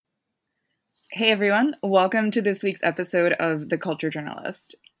Hey everyone, welcome to this week's episode of The Culture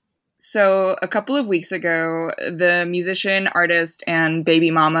Journalist. So, a couple of weeks ago, the musician, artist, and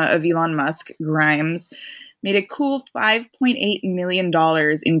baby mama of Elon Musk, Grimes, made a cool $5.8 million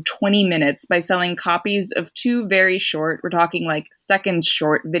in 20 minutes by selling copies of two very short, we're talking like seconds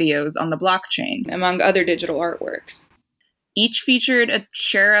short videos on the blockchain, among other digital artworks. Each featured a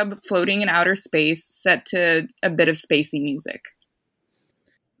cherub floating in outer space set to a bit of spacey music.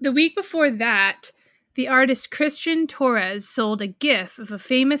 The week before that, the artist Christian Torres sold a GIF of a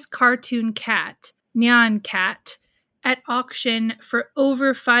famous cartoon cat, Nyan Cat, at auction for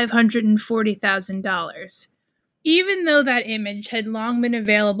over $540,000, even though that image had long been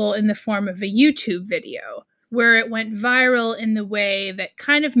available in the form of a YouTube video, where it went viral in the way that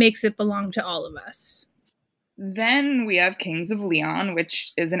kind of makes it belong to all of us. Then we have Kings of Leon,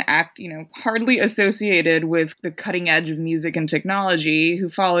 which is an act, hardly associated with the cutting edge of music and technology, who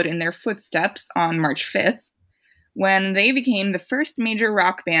followed in their footsteps on March 5th, when they became the first major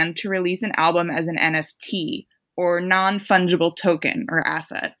rock band to release an album as an NFT, or non-fungible token or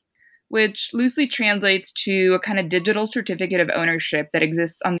asset, which loosely translates to a kind of digital certificate of ownership that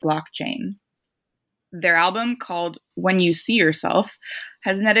exists on the blockchain. Their album, called When You See Yourself,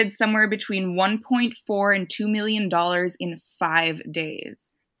 has netted somewhere between $1.4 and $2 million in 5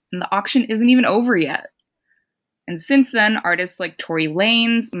 days. And the auction isn't even over yet. And since then, artists like Tory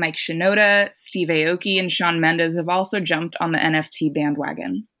Lanez, Mike Shinoda, Steve Aoki, and Shawn Mendes have also jumped on the NFT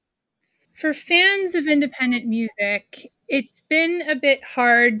bandwagon. For fans of independent music, it's been a bit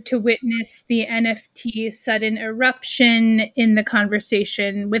hard to witness the NFT sudden eruption in the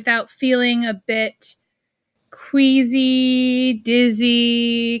conversation without feeling a bit queasy,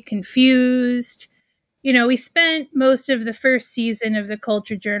 dizzy, confused. We spent most of the first season of The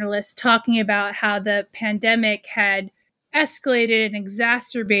Culture Journalist talking about how the pandemic had escalated and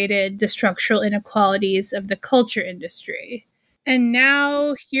exacerbated the structural inequalities of the culture industry. And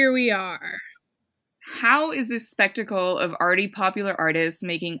now here we are. How is this spectacle of already popular artists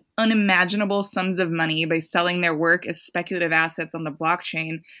making unimaginable sums of money by selling their work as speculative assets on the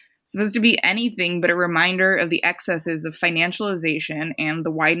blockchain supposed to be anything but a reminder of the excesses of financialization and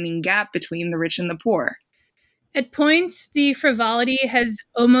the widening gap between the rich and the poor? At points, the frivolity has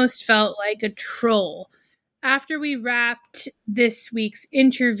almost felt like a troll. After we wrapped this week's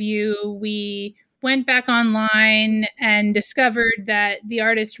interview, we went back online and discovered that the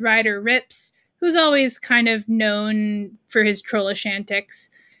artist Ryder Ripps, who's always kind of known for his trollish antics,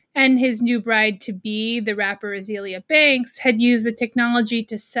 and his new bride-to-be, the rapper Azealia Banks, had used the technology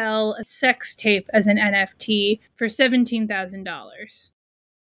to sell a sex tape as an NFT for $17,000.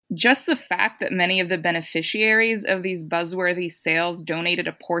 Just the fact that many of the beneficiaries of these buzzworthy sales donated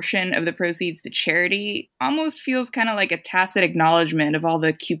a portion of the proceeds to charity almost feels kind of like a tacit acknowledgement of all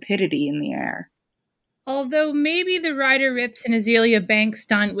the cupidity in the air. Although maybe the Ryder Ripps and Azealia Banks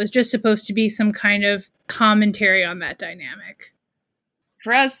stunt was just supposed to be some kind of commentary on that dynamic.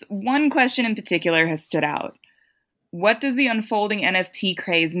 For us, one question in particular has stood out. What does the unfolding NFT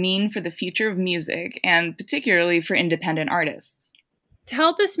craze mean for the future of music, and particularly for independent artists? To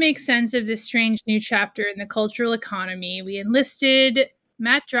help us make sense of this strange new chapter in the cultural economy, we enlisted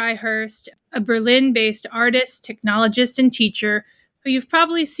Matt Dryhurst, a Berlin-based artist, technologist, and teacher who you've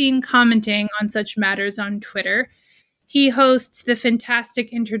probably seen commenting on such matters on Twitter. He hosts the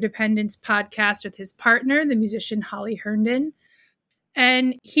Fantastic Interdependence podcast with his partner, the musician Holly Herndon.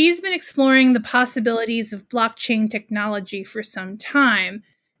 And he's been exploring the possibilities of blockchain technology for some time,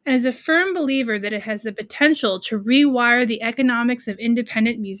 and is a firm believer that it has the potential to rewire the economics of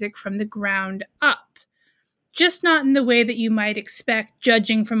independent music from the ground up. Just not in the way that you might expect,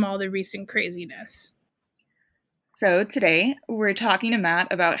 judging from all the recent craziness. So today, we're talking to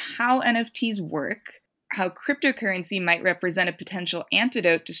Matt about how NFTs work, how cryptocurrency might represent a potential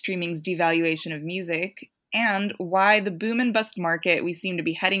antidote to streaming's devaluation of music, and why the boom and bust market we seem to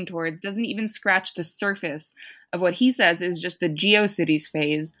be heading towards doesn't even scratch the surface of what he says is just the GeoCities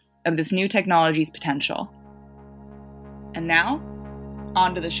phase of this new technology's potential. And now,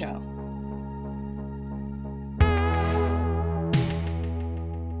 on to the show.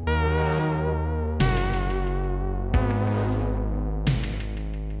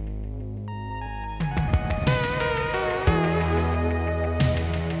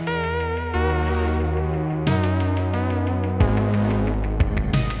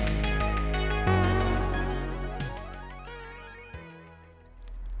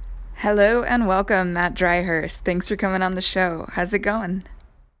 Hello and welcome, Matt Dryhurst. Thanks for coming on the show. How's it going?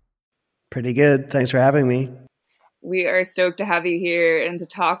 Pretty good. Thanks for having me. We are stoked to have you here and to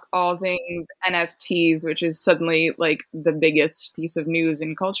talk all things NFTs, which is suddenly like the biggest piece of news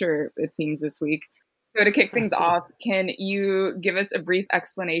in culture, it seems, this week. So, to kick things off, can you give us a brief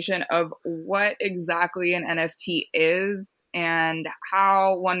explanation of what exactly an NFT is and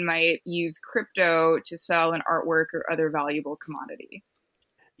how one might use crypto to sell an artwork or other valuable commodity?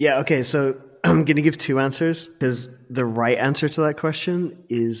 Yeah, okay, so I'm going to give two answers because the right answer to that question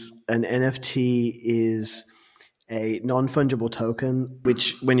is an NFT is a non-fungible token,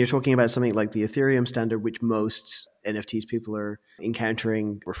 which when you're talking about something like the Ethereum standard, which most NFTs people are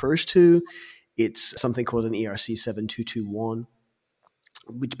encountering refers to, it's something called an ERC 7221,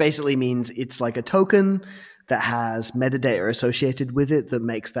 which basically means it's like a token that has metadata associated with it that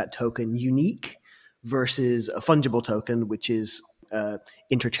makes that token unique versus a fungible token, which is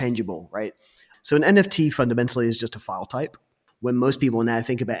interchangeable, right? So an NFT fundamentally is just a file type. When most people now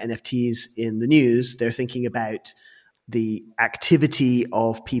think about NFTs in the news, they're thinking about the activity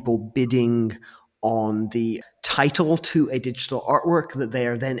of people bidding on the title to a digital artwork that they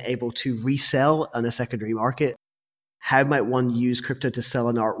are then able to resell on a secondary market. How might one use crypto to sell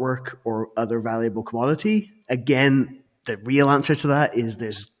an artwork or other valuable commodity? Again, the real answer to that is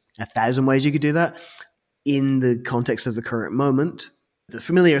there's 1,000 ways you could do that. In the context of the current moment, the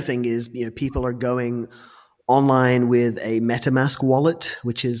familiar thing is, people are going online with a MetaMask wallet,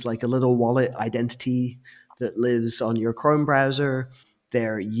 which is like a little wallet identity that lives on your Chrome browser.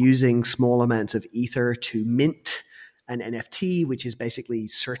 They're using small amounts of Ether to mint an NFT, which is basically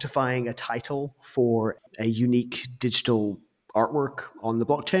certifying a title for a unique digital artwork on the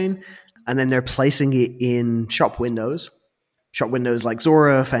blockchain. And then they're placing it in shop windows like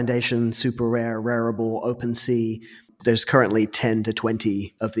Zora, Foundation, Super Rare, Rarible, OpenSea. There's currently 10 to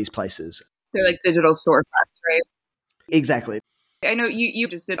 20 of these places. They're like digital storefronts, right? Exactly. I know you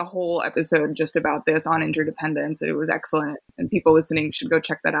just did a whole episode just about this on interdependence. It was excellent. And people listening should go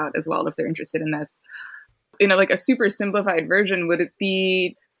check that out as well if they're interested in this. Like a super simplified version, would it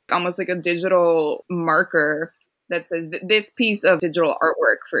be almost like a digital marker that says that this piece of digital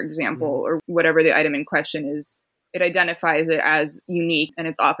artwork, for example, or whatever the item in question is, it identifies it as unique, and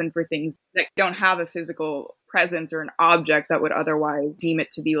it's often for things that don't have a physical presence or an object that would otherwise deem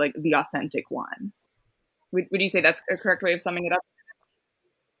it to be like the authentic one. Would you say that's a correct way of summing it up?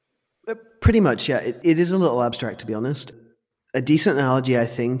 Pretty much, yeah. It is a little abstract, to be honest. A decent analogy, I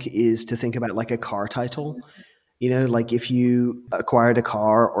think, is to think about like a car title. Like if you acquired a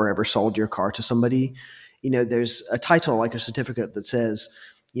car or ever sold your car to somebody, there's a title, like a certificate that says,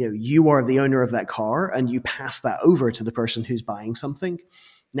 you are the owner of that car, and you pass that over to the person who's buying something.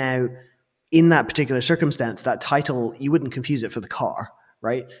 Now, in that particular circumstance, that title, you wouldn't confuse it for the car,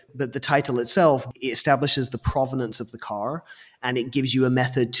 right? But the title itself, it establishes the provenance of the car, and it gives you a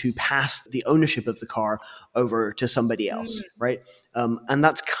method to pass the ownership of the car over to somebody else, right? And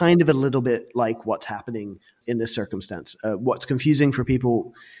that's kind of a little bit like what's happening in this circumstance. What's confusing for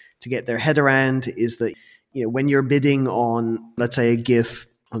people to get their head around is that, when you're bidding on, let's say, a GIF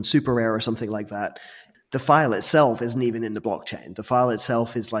on Super Rare or something like that, the file itself isn't even in the blockchain. The file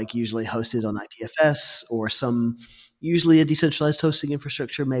itself is like usually hosted on IPFS or usually a decentralized hosting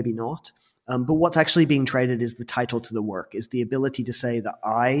infrastructure, maybe not. But what's actually being traded is the title to the work, is the ability to say that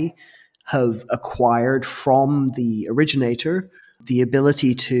I have acquired from the originator the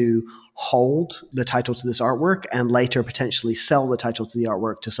ability to hold the title to this artwork and later potentially sell the title to the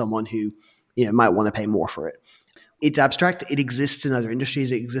artwork to someone who might want to pay more for it. It's abstract. It exists in other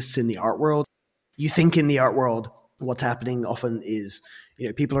industries. It exists in the art world. You think in the art world, what's happening often is,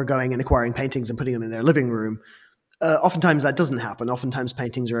 people are going and acquiring paintings and putting them in their living room. Oftentimes that doesn't happen. Oftentimes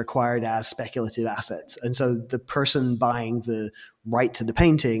paintings are acquired as speculative assets. And so the person buying the right to the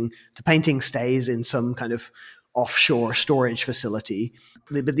painting stays in some kind of offshore storage facility.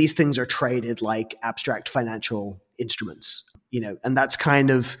 But these things are traded like abstract financial instruments, and that's kind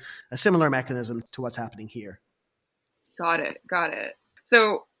of a similar mechanism to what's happening here. Got it.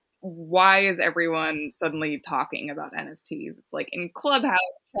 So why is everyone suddenly talking about NFTs? It's like in Clubhouse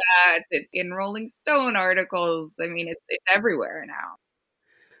chats, it's in Rolling Stone articles. I mean, it's everywhere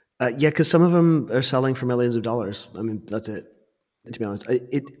now. Yeah, because some of them are selling for millions of dollars. I mean, that's it. To be honest,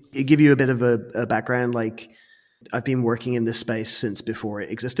 it give you a bit of a background. Like, I've been working in this space since before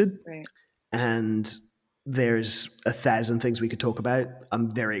it existed, right? And there's 1,000 things we could talk about. I'm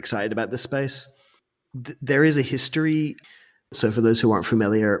very excited about this space. There is a history. So for those who aren't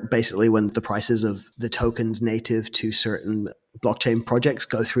familiar, basically when the prices of the tokens native to certain blockchain projects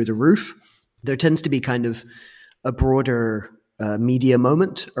go through the roof, there tends to be kind of a broader media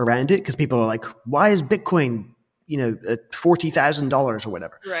moment around it, because people are like, why is Bitcoin, at $40,000 or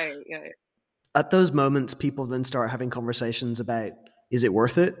whatever? Right, yeah. At those moments, people then start having conversations about, is it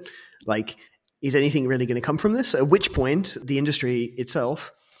worth it? Like, is anything really going to come from this? At which point, the industry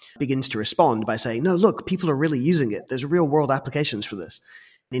itself begins to respond by saying, no, look, people are really using it. There's real world applications for this.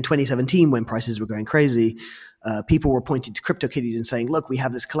 In 2017, when prices were going crazy, people were pointing to CryptoKitties and saying, look, we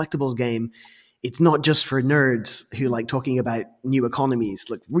have this collectibles game. It's not just for nerds who like talking about new economies.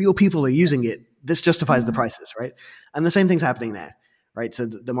 Like, real people are using it. This justifies the prices, right? And the same thing's happening now, right? So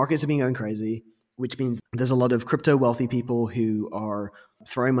the markets have been going crazy, which means there's a lot of crypto wealthy people who are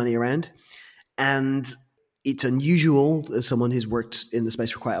throwing money around. And it's unusual, as someone who's worked in the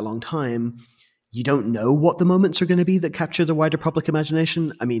space for quite a long time, you don't know what the moments are going to be that capture the wider public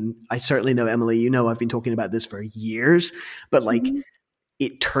imagination. I mean, I certainly know, Emily, you know, I've been talking about this for years, but like,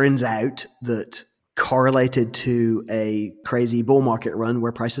 it turns out that correlated to a crazy bull market run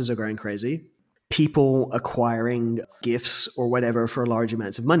where prices are going crazy, people acquiring gifts or whatever for large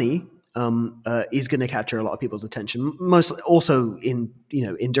amounts of money is going to capture a lot of people's attention. Most also in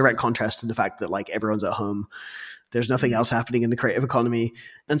direct contrast to the fact that like everyone's at home. There's nothing else happening in the creative economy.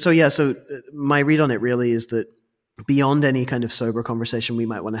 And so, my read on it really is that beyond any kind of sober conversation we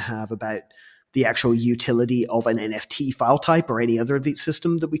might want to have about the actual utility of an NFT file type or any other of these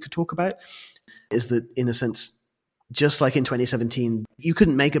system that we could talk about, is that in a sense, just like in 2017, you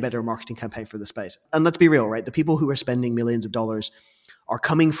couldn't make a better marketing campaign for the space. And let's be real, right? The people who are spending millions of dollars are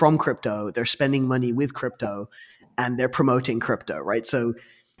coming from crypto, they're spending money with crypto, and they're promoting crypto, right? So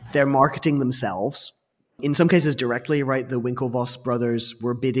they're marketing themselves. In some cases directly, right? The Winklevoss brothers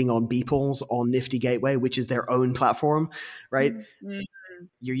were bidding on Beeples on Nifty Gateway, which is their own platform, right? Mm-hmm.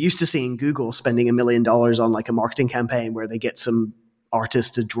 You're used to seeing Google spending $1 million on like a marketing campaign where they get some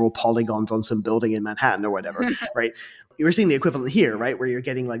artist to draw polygons on some building in Manhattan or whatever, right? You're seeing the equivalent here, right? Where you're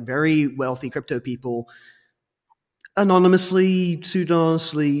getting like very wealthy crypto people anonymously,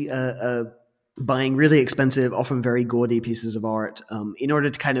 pseudonymously, buying really expensive, often very gaudy pieces of art in order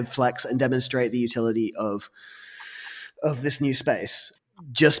to kind of flex and demonstrate the utility of this new space.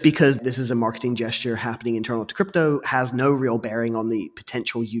 Just because this is a marketing gesture happening internal to crypto has no real bearing on the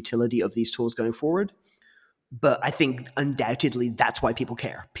potential utility of these tools going forward. But I think undoubtedly that's why people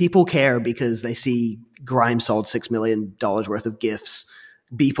care. People care because they see Grimes sold $6 million worth of gifts.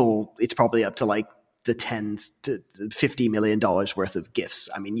 Beeple, it's probably up to like the tens to $50 million worth of gifts.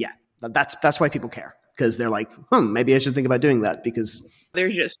 I mean, yeah, that's why people care, because they're like, maybe I should think about doing that because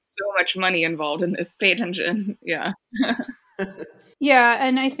there's just so much money involved in this. Pay attention. Yeah. Yeah.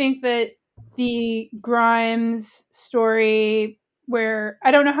 And I think that the Grimes story, where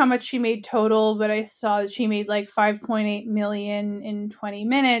I don't know how much she made total, but I saw that she made like 5.8 million in 20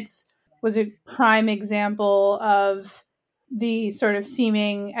 minutes, was a prime example of the sort of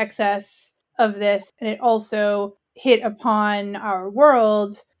seeming excess of this. And it also hit upon our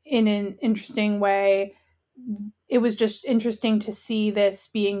world in an interesting way. It was just interesting to see this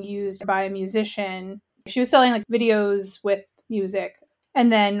being used by a musician. She was selling like videos with music. And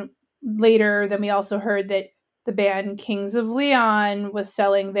then later, we also heard that the band Kings of Leon was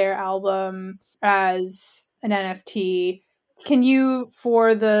selling their album as an NFT. Can you,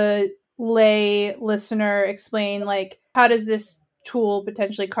 for the lay listener, explain like how does this tool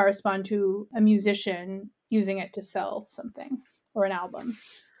potentially correspond to a musician using it to sell something or an album?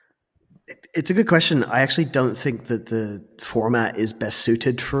 It's a good question. I actually don't think that the format is best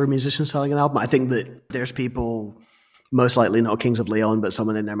suited for a musician selling an album. I think that there's people, most likely not Kings of Leon, but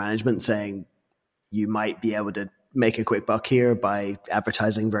someone in their management saying you might be able to make a quick buck here by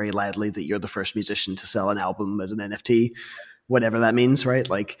advertising very loudly that you're the first musician to sell an album as an NFT, whatever that means, right?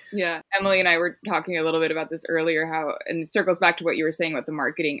 Like, yeah, Emily and I were talking a little bit about this earlier, how, and it circles back to what you were saying about the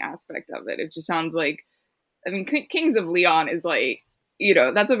marketing aspect of it. It just sounds like, I mean, Kings of Leon is like,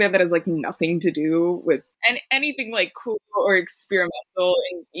 that's a band that has like nothing to do with anything like cool or experimental,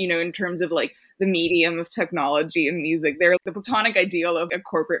 in terms of like the medium of technology and music. They're the platonic ideal of a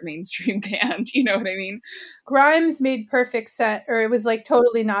corporate mainstream band. You know what I mean? Grimes made perfect sense, or it was like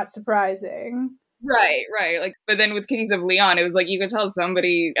totally not surprising. Right. Like, but then with Kings of Leon, it was like you could tell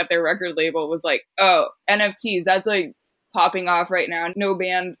somebody at their record label was like, "Oh, NFTs, that's like popping off right now. No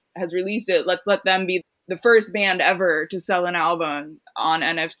band has released it. Let's let them be the first band ever to sell an album on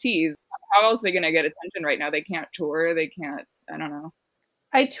NFTs." How else are they going to get attention right now? They can't tour. They can't, I don't know.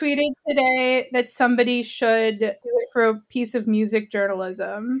 I tweeted today that somebody should do it for a piece of music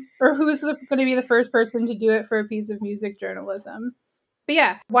journalism, or who's going to be the first person to do it for a piece of music journalism. But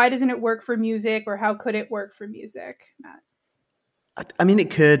yeah, why doesn't it work for music, or how could it work for music, Matt? I mean,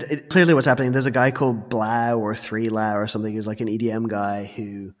 it could. Clearly what's happening, there's a guy called Blau or 3Lau or something who's like an EDM guy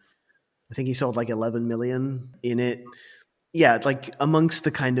who I think he sold like 11 million in it. Yeah, like amongst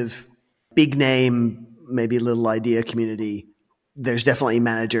the kind of big name, maybe little idea community, there's definitely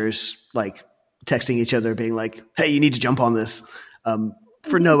managers like texting each other being like, hey, you need to jump on this,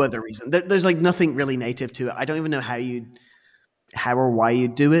 for no other reason. There's like nothing really native to it. I don't even know how or why you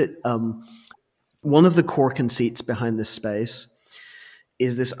do it. One of the core conceits behind this space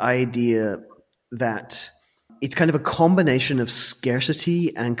is this idea that it's kind of a combination of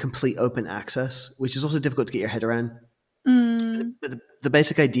scarcity and complete open access, which is also difficult to get your head around. But the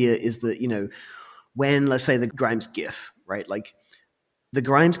basic idea is that, when, let's say, the Grimes GIF, right? Like the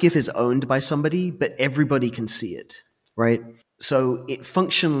Grimes GIF is owned by somebody, but everybody can see it, right? So it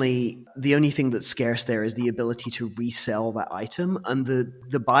functionally, the only thing that's scarce there is the ability to resell that item. And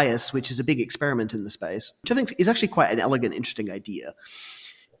the bias, which is a big experiment in the space, which I think is actually quite an elegant, interesting idea,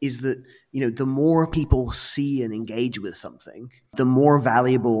 is that, the more people see and engage with something, the more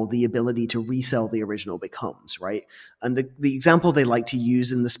valuable the ability to resell the original becomes, right? And the example they like to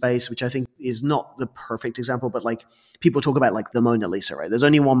use in the space, which I think is not the perfect example, but like people talk about like the Mona Lisa, right? There's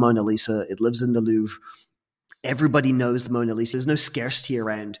only one Mona Lisa. It lives in the Louvre. Everybody knows the Mona Lisa. There's no scarcity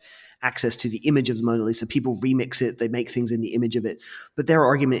around access to the image of the Mona Lisa. People remix it. They make things in the image of it. But their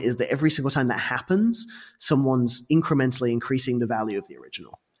argument is that every single time that happens, someone's incrementally increasing the value of the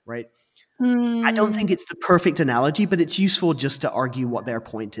original, right? I don't think it's the perfect analogy, but it's useful just to argue what their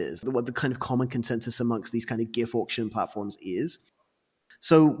point is, what the kind of common consensus amongst these kind of GIF auction platforms is.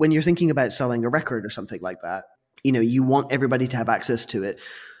 So when you're thinking about selling a record or something like that, you want everybody to have access to it.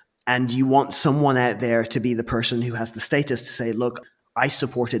 And you want someone out there to be the person who has the status to say, look, I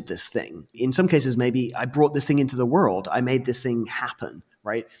supported this thing. In some cases, maybe I brought this thing into the world. I made this thing happen,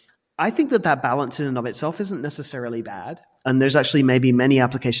 right? I think that balance in and of itself isn't necessarily bad. And there's actually maybe many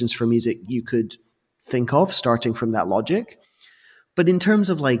applications for music you could think of starting from that logic. But in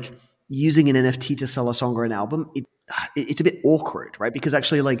terms of like using an NFT to sell a song or an album, it's a bit awkward, right? Because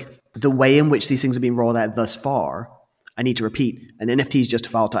actually like the way in which these things have been rolled out thus far, I need to repeat, an NFT is just a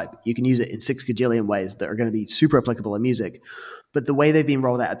file type. You can use it in 6 gajillion ways that are going to be super applicable in music. But the way they've been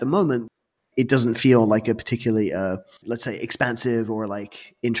rolled out at the moment, it doesn't feel like a particularly, let's say, expansive or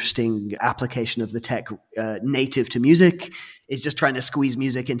like interesting application of the tech native to music. It's just trying to squeeze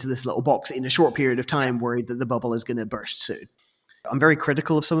music into this little box in a short period of time, worried that the bubble is going to burst soon. I'm very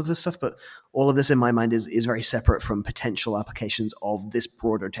critical of some of this stuff, but all of this in my mind is very separate from potential applications of this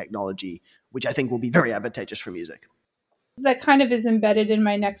broader technology, which I think will be very advantageous for music. That kind of is embedded in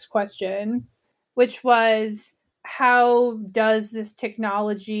my next question, which was, how does this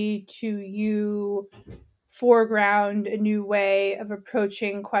technology to you foreground a new way of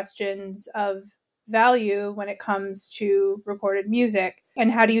approaching questions of value when it comes to recorded music?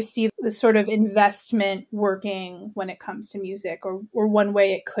 And how do you see the sort of investment working when it comes to music, or one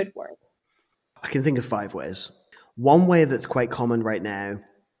way it could work? I can think of 5 ways. One way that's quite common right now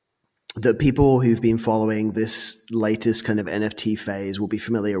that people who've been following this latest kind of NFT phase will be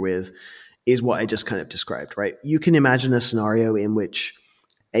familiar with is what I just kind of described, right? You can imagine a scenario in which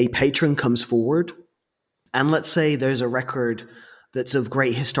a patron comes forward and let's say there's a record that's of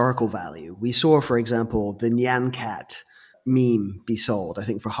great historical value. We saw, for example, the Nyan Cat meme be sold, I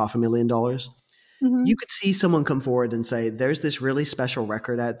think for $500,000. Mm-hmm. You could see someone come forward and say, there's this really special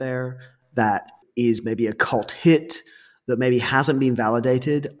record out there that is maybe a cult hit, that maybe hasn't been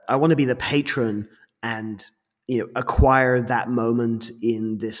validated. I want to be the patron and acquire that moment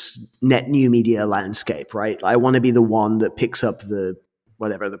in this net new media landscape, right? I want to be the one that picks up the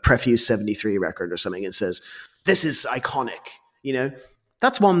Prefuse 73 record or something and says, this is iconic.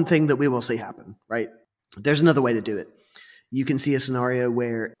 That's one thing that we will see happen, right? There's another way to do it. You can see a scenario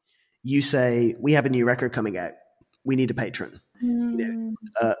where you say, we have a new record coming out. We need a patron.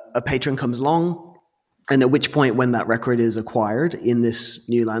 A patron comes along, and at which point, when that record is acquired in this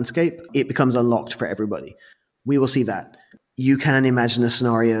new landscape, it becomes unlocked for everybody. We will see that. You can imagine a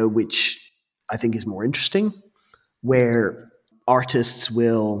scenario which I think is more interesting, where artists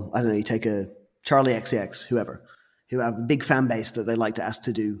will, I don't know, you take a Charlie XCX, whoever, who have a big fan base that they like to ask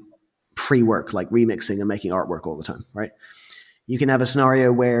to do pre-work, like remixing and making artwork all the time, right? You can have a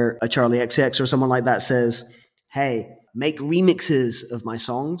scenario where a Charlie XCX or someone like that says, hey, make remixes of my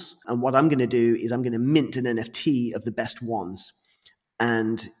songs. And what I'm going to do is I'm going to mint an NFT of the best ones.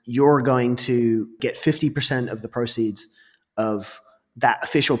 And you're going to get 50% of the proceeds of that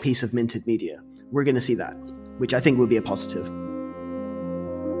official piece of minted media. We're going to see that, which I think would be a positive.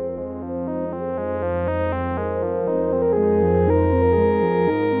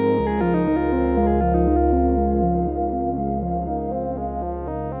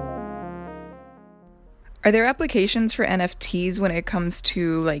 Are there applications for NFTs when it comes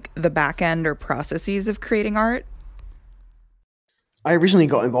to like the back end or processes of creating art? I originally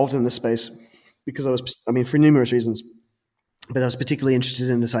got involved in this space because for numerous reasons, but I was particularly interested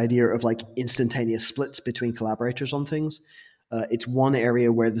in this idea of like instantaneous splits between collaborators on things. It's one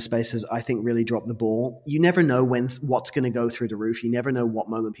area where the space has, I think, really dropped the ball. You never know what's going to go through the roof. You never know what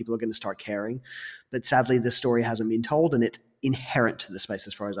moment people are going to start caring. But sadly, this story hasn't been told, and it's inherent to the space,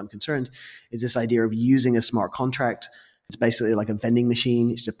 as far as I'm concerned, is this idea of using a smart contract. It's basically like a vending machine.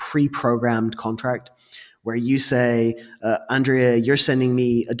 It's a pre-programmed contract where you say, Andrea, you're sending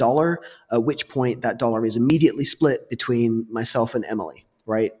me $1, at which point that dollar is immediately split between myself and Emily,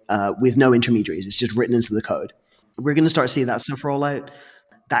 right? With no intermediaries. It's just written into the code. We're going to start seeing that stuff roll out.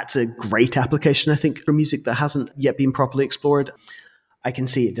 That's a great application, I think, for music that hasn't yet been properly explored. I can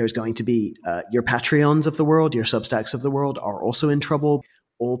see there's going to be your Patreons of the world, your Substacks of the world are also in trouble.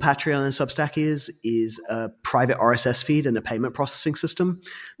 All Patreon and Substack is a private RSS feed and a payment processing system.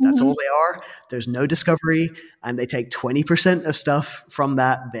 That's all they are. There's no discovery, and they take 20% of stuff from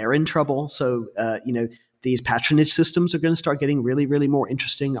that. They're in trouble. So, these patronage systems are going to start getting really, really more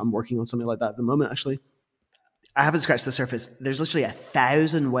interesting. I'm working on something like that at the moment, actually. I haven't scratched the surface. There's literally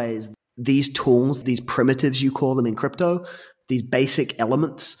 1,000 ways these tools, these primitives, you call them in crypto, these basic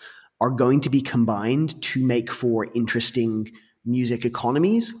elements are going to be combined to make for interesting music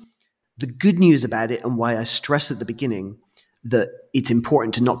economies. The good news about it, and why I stress at the beginning that it's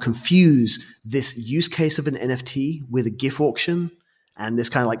important to not confuse this use case of an NFT with a GIF auction and this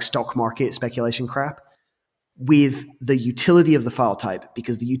kind of like stock market speculation crap, with the utility of the file type,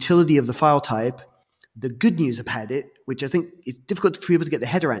 because the utility of the file type, the good news about it, which I think is difficult for people to get their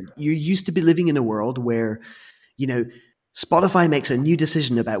head around, you used to be living in a world where, Spotify makes a new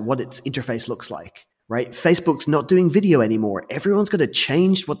decision about what its interface looks like, right? Facebook's not doing video anymore. Everyone's going to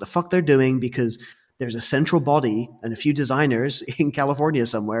change what the fuck they're doing because there's a central body and a few designers in California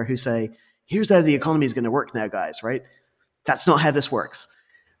somewhere who say, here's how the economy is going to work now, guys, right? That's not how this works,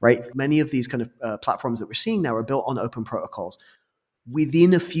 right? Many of these kind of platforms that we're seeing now are built on open protocols.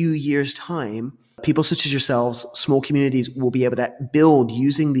 Within a few years' time, people such as yourselves, small communities, will be able to build,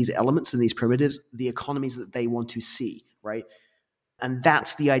 using these elements and these primitives, the economies that they want to see, right? And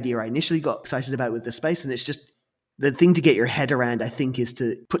that's the idea I initially got excited about with this space. And it's just the thing to get your head around, I think, is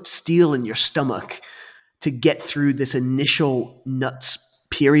to put steel in your stomach to get through this initial nuts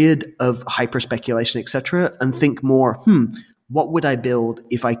period of hyper speculation, etc., and think more, what would I build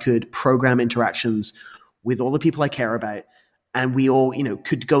if I could program interactions with all the people I care about, and we all,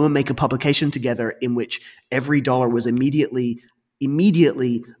 could go and make a publication together in which every dollar was immediately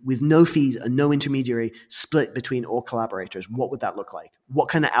with no fees and no intermediary split between all collaborators? What would that look like? What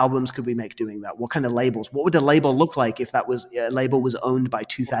kind of albums could we make doing that? What kind of labels? What would a label look like if that was a label was owned by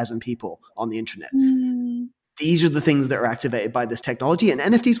 2,000 people on the internet? These are the things that are activated by this technology, and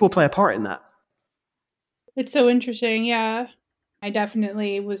NFTs will play a part in that. It's so interesting. Yeah. I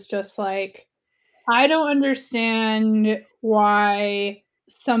definitely was just like, I don't understand why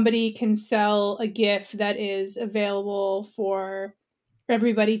somebody can sell a GIF that is available for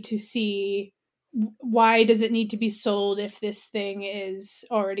everybody to see. Why does it need to be sold if this thing is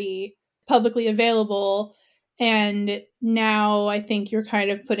already publicly available? And now I think you're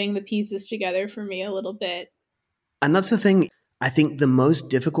kind of putting the pieces together for me a little bit. And that's the thing. I think the most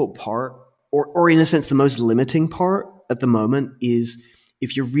difficult part, or in a sense, the most limiting part at the moment, is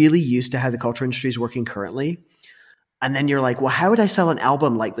if you're really used to how the culture industry is working currently, and then you're like, well, how would I sell an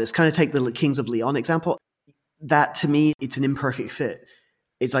album like this? Kind of take the Kings of Leon example. That, to me, it's an imperfect fit.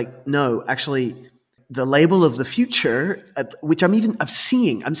 It's like, no, actually, the label of the future, which I've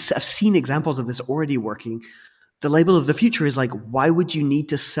seen examples of this already working. The label of the future is like, why would you need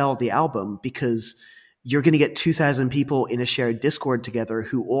to sell the album? Because you're going to get 2,000 people in a shared Discord together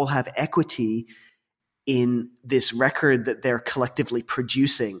who all have equity in this record that they're collectively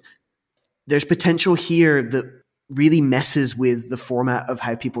producing. There's potential here that really messes with the format of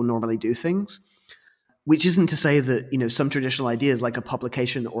how people normally do things, which isn't to say that, some traditional ideas like a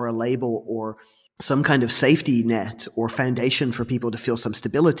publication or a label or some kind of safety net or foundation for people to feel some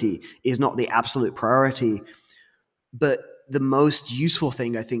stability is not the absolute priority. But the most useful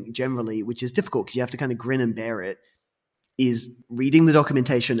thing, I think, generally, which is difficult because you have to kind of grin and bear it, is reading the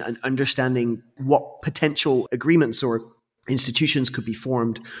documentation and understanding what potential agreements or institutions could be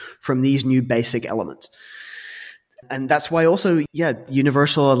formed from these new basic elements. And that's why also,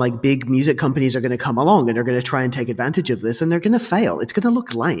 Universal and like big music companies are going to come along and are going to try and take advantage of this, and they're going to fail. It's going to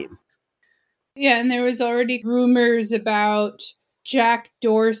look lame. Yeah, and there was already rumors about Jack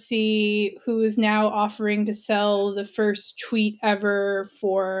Dorsey, who is now offering to sell the first tweet ever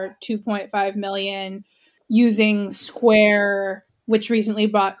for $2.5 million using Square which recently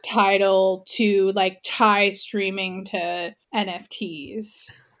brought Tidal to like tie streaming to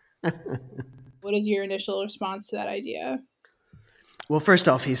NFTs. What is your initial response to that idea? Well, first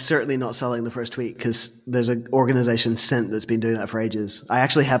off, he's certainly not selling the first tweet because there's an organization, Cent, that's been doing that for ages. I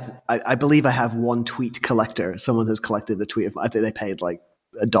actually have, I believe I have one tweet collector. Someone has collected the tweet. I think they paid like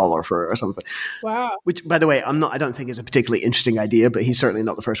 $1 for it or something. Wow. Which, by the way, I don't think is a particularly interesting idea, but he's certainly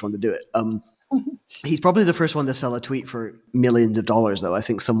not the first one to do it. He's probably the first one to sell a tweet for millions of dollars, though. I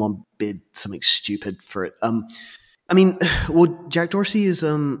think someone bid something stupid for it. I mean, well, Jack Dorsey is,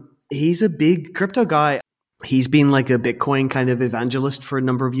 he's a big crypto guy. He's been like a Bitcoin kind of evangelist for a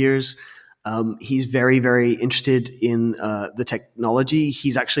number of years. He's very, very interested in the technology.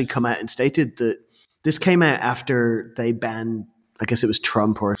 He's actually come out and stated that this came out after they banned, I guess it was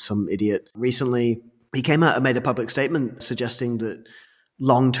Trump or some idiot recently. He came out and made a public statement suggesting that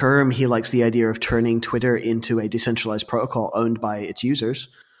long term, he likes the idea of turning Twitter into a decentralized protocol owned by its users,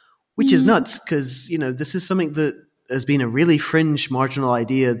 which is nuts because, you know, this is something that has been a really fringe, marginal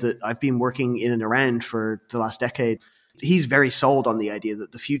idea that I've been working in and around for the last decade. He's very sold on the idea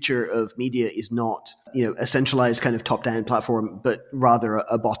that the future of media is not, you know, a centralized kind of top-down platform, but rather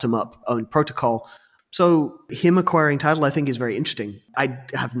a bottom-up owned protocol. So him acquiring Tidal, I think, is very interesting. I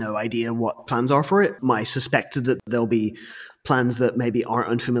have no idea what plans are for it. I suspect that there'll be plans that maybe aren't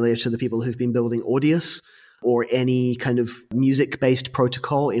unfamiliar to the people who've been building Audius or any kind of music-based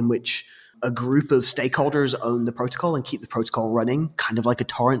protocol in which a group of stakeholders own the protocol and keep the protocol running, kind of like a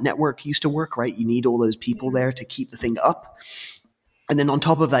torrent network used to work, right? You need all those people there to keep the thing up. And then on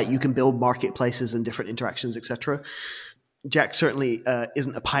top of that, you can build marketplaces and different interactions, etc. Jack certainly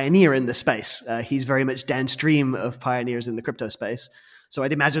isn't a pioneer in this space. He's very much downstream of pioneers in the crypto space. So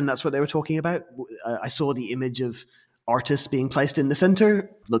I'd imagine that's what they were talking about. I saw the image of artists being placed in the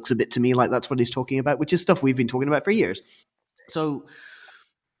center. Looks a bit to me like that's what he's talking about, which is stuff we've been talking about for years. So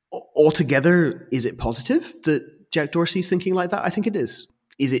altogether, is it positive that Jack Dorsey's thinking like that? I think it is.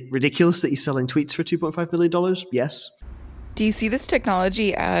 Is it ridiculous that he's selling tweets for $2.5 million? Yes. Do you see this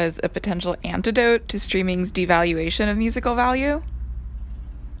technology as a potential antidote to streaming's devaluation of musical value?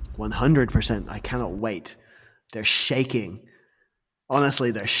 100%. I cannot wait. They're shaking.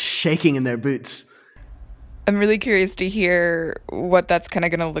 Honestly, they're shaking in their boots. I'm really curious to hear what that's kind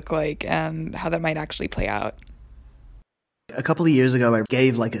of going to look like and how that might actually play out. A couple of years ago, I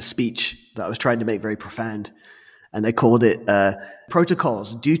gave like a speech that I was trying to make very profound, and I called it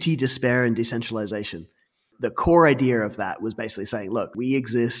Protocols, Duty, Despair, and Decentralization. The core idea of that was basically saying, look, we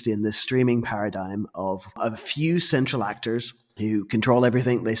exist in this streaming paradigm of a few central actors who control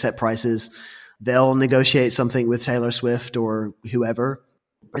everything. They set prices. They'll negotiate something with Taylor Swift or whoever,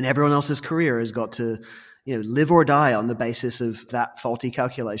 and everyone else's career has got to, you know, live or die on the basis of that faulty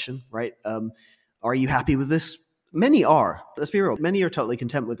calculation, right? Are you happy with this? Many are. Let's be real. Many are totally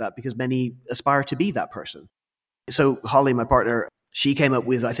content with that because many aspire to be that person. So Holly, my partner, she came up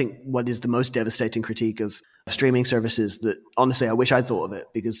with, I think, what is the most devastating critique of streaming services that, honestly, I wish I'd thought of it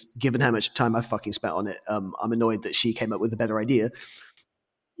because given how much time I've fucking spent on it, I'm annoyed that she came up with a better idea.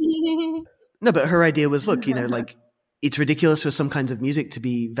 No, but her idea was, look, you know, like it's ridiculous for some kinds of music to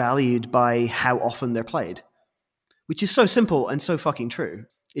be valued by how often they're played, which is so simple and so fucking true.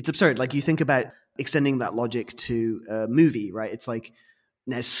 It's absurd. Like you think about extending that logic to a movie, right? It's like,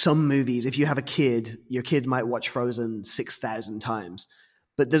 now some movies, if you have a kid, your kid might watch Frozen 6,000 times.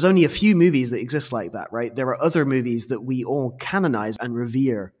 But there's only a few movies that exist like that, right? There are other movies that we all canonize and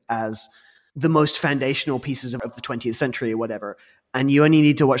revere as the most foundational pieces of the 20th century or whatever. And you only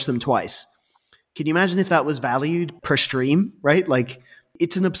need to watch them twice. Can you imagine if that was valued per stream, right? Like,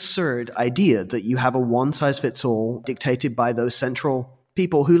 it's an absurd idea that you have a one-size-fits-all dictated by those central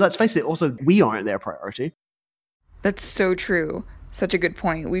people who, let's face it, also, we aren't their priority. That's so true. Such a good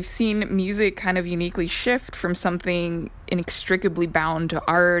point. We've seen music kind of uniquely shift from something inextricably bound to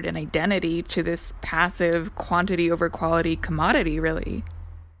art and identity to this passive quantity over quality commodity, really.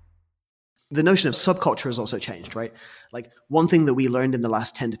 The notion of subculture has also changed, right? Like, one thing that we learned in the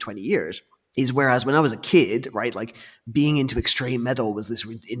last 10 to 20 years is whereas when I was a kid, right, like being into extreme metal was this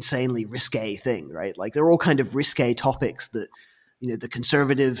insanely risque thing, right? Like they're all kind of risque topics that, you know, the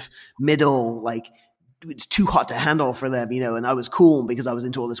conservative middle, like it's too hot to handle for them, you know, and I was cool because I was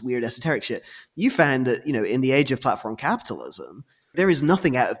into all this weird esoteric shit. You found that, you know, in the age of platform capitalism, there is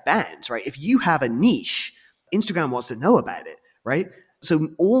nothing out of bounds, right? If you have a niche, Instagram wants to know about it, right? So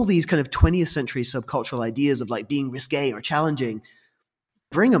all these kind of 20th century subcultural ideas of like being risque or challenging,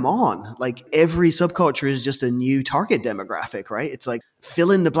 bring them on. Like every subculture is just a new target demographic, right? It's like fill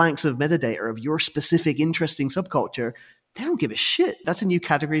in the blanks of metadata of your specific interesting subculture. They don't give a shit. That's a new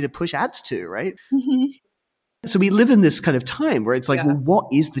category to push ads to, right? Mm-hmm. So we live in this kind of time where it's like, Yeah. well, what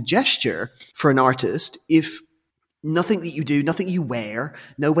is the gesture for an artist if nothing that you do, nothing you wear,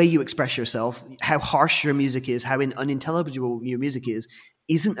 no way you express yourself, how harsh your music is, how unintelligible your music is,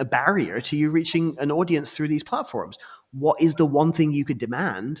 isn't a barrier to you reaching an audience through these platforms? What is the one thing you could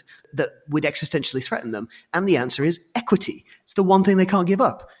demand that would existentially threaten them? And the answer is equity. It's the one thing they can't give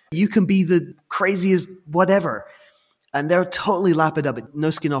up. You can be the craziest whatever, and they'll totally lap it up,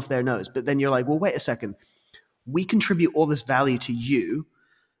 no skin off their nose. But then you're like, well, wait a second. We contribute all this value to you,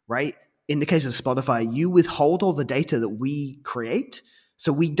 right? In the case of Spotify, you withhold all the data that we create.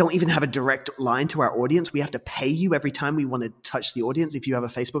 So we don't even have a direct line to our audience. We have to pay you every time we want to touch the audience. If you have a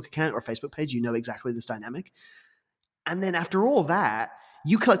Facebook account or a Facebook page, you know exactly this dynamic. And then after all that,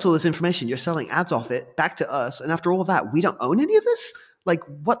 you collect all this information. You're selling ads off it back to us. And after all that, we don't own any of this? Like,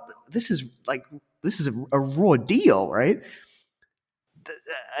 what? This is a raw deal, right?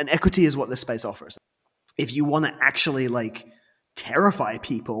 And equity is what this space offers. If you want to actually like terrify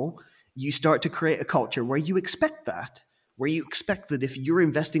people, you start to create a culture where you expect that, where you expect that if you're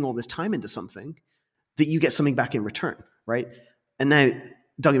investing all this time into something, that you get something back in return, right? And now,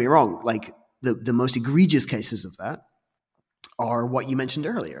 don't get me wrong, like the most egregious cases of that are what you mentioned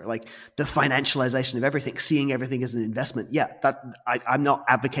earlier, like the financialization of everything, seeing everything as an investment. Yeah, I'm not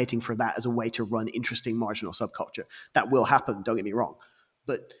advocating for that as a way to run interesting marginal subculture. That will happen, don't get me wrong.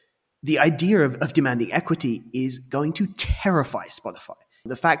 But the idea of demanding equity is going to terrify Spotify.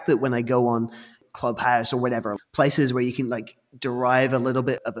 The fact that when I go on Clubhouse or whatever, places where you can like derive a little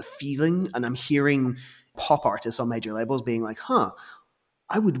bit of a feeling, and I'm hearing pop artists on major labels being like,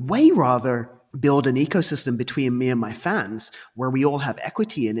 I would way rather build an ecosystem between me and my fans where we all have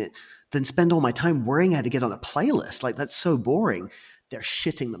equity in it than spend all my time worrying how to get on a playlist. Like, that's so boring. They're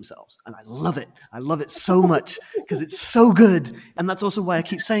shitting themselves. And I love it. I love it so much because it's so good. And that's also why I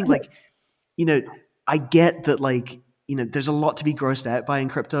keep saying, like, you know, I get that, like, you know, there's a lot to be grossed out by in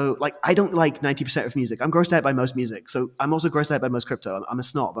crypto. Like, I don't like 90% of music. I'm grossed out by most music. So I'm also grossed out by most crypto. I'm a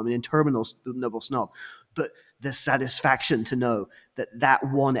snob. I'm an interminable snob. But the satisfaction to know that that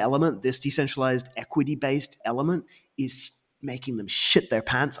one element, this decentralized equity-based element, is making them shit their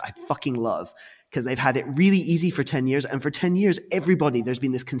pants, I fucking love. Because they've had it really easy for 10 years. And for 10 years, there's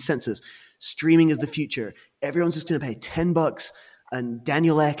been this consensus. Streaming is the future. Everyone's just going to pay $10. And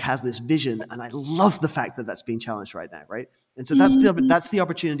Daniel Ek has this vision. And I love the fact that that's being challenged right now, right? And so that's the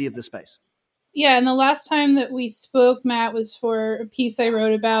opportunity of the space. Yeah, and the last time that we spoke, Matt, was for a piece I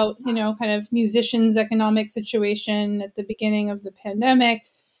wrote about, you know, kind of musicians' economic situation at the beginning of the pandemic.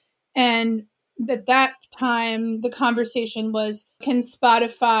 And at that time, the conversation was, can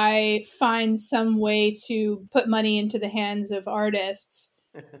Spotify find some way to put money into the hands of artists?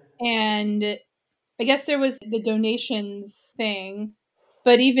 And I guess there was the donations thing,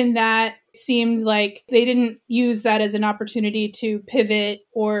 but even that seemed like they didn't use that as an opportunity to pivot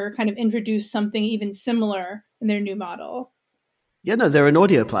or kind of introduce something even similar in their new model. Yeah, no, they're an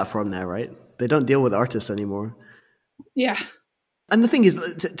audio platform now, right? They don't deal with artists anymore. Yeah. And the thing is,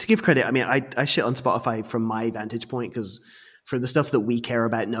 to give credit, I mean, I shit on Spotify from my vantage point because for the stuff that we care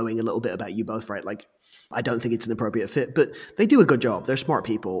about, knowing a little bit about you both, right? Like, I don't think it's an appropriate fit, but they do a good job. They're smart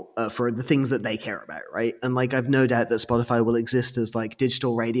people for the things that they care about, right? And like, I've no doubt that Spotify will exist as like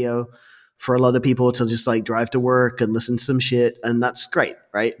digital radio for a lot of people to just like drive to work and listen to some shit. And that's great,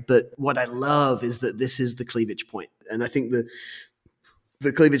 right? But what I love is that this is the cleavage point. And I think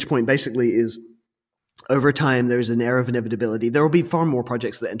the cleavage point basically is, over time, there's an air of inevitability. There will be far more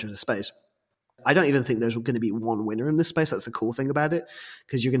projects that enter the space. I don't even think there's going to be one winner in this space. That's the cool thing about it,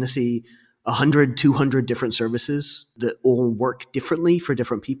 because you're going to see 100, 200 different services that all work differently for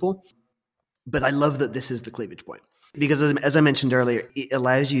different people. But I love that this is the cleavage point, because as I mentioned earlier, it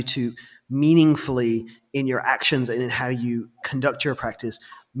allows you to meaningfully, in your actions and in how you conduct your practice,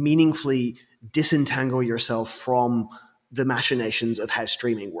 meaningfully disentangle yourself from the machinations of how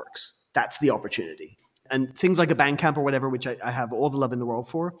streaming works. That's the opportunity. And things like a Bandcamp or whatever, which I have all the love in the world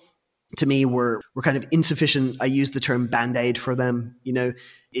for, to me were kind of insufficient. I use the term Band-Aid for them. You know,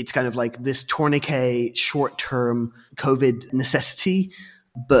 it's kind of like this tourniquet, short-term COVID necessity,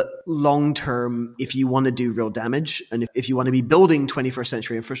 but long-term, if you want to do real damage, and if you want to be building 21st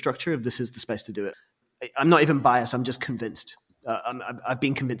century infrastructure, this is the space to do it. I'm not even biased. I'm just convinced. I've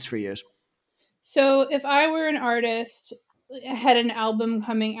been convinced for years. So if I were an artist, had an album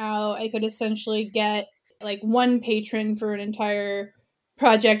coming out, I could essentially get like one patron for an entire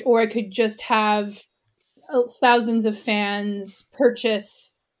project, or I could just have thousands of fans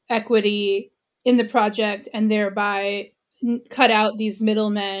purchase equity in the project and thereby cut out these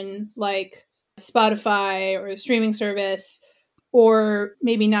middlemen like Spotify or a streaming service, or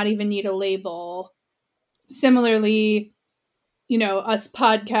maybe not even need a label. Similarly, us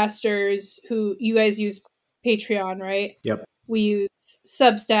podcasters who you guys use Patreon, right? Yep. We use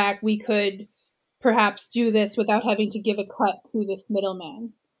Substack. We could perhaps do this without having to give a cut to this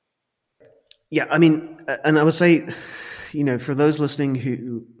middleman. Yeah, I mean, and I would say, for those listening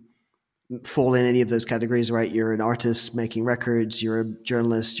who fall in any of those categories, right? You're an artist making records, you're a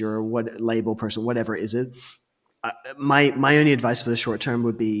journalist, you're a label person, whatever it is. My only advice for the short term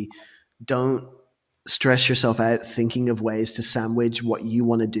would be don't stress yourself out thinking of ways to sandwich what you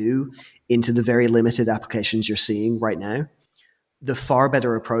want to do into the very limited applications you're seeing right now. The far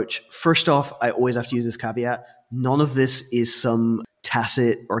better approach, first off, I always have to use this caveat. None of this is some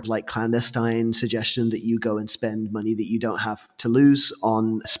tacit or like clandestine suggestion that you go and spend money that you don't have to lose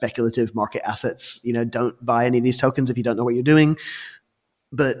on speculative market assets. Don't buy any of these tokens if you don't know what you're doing.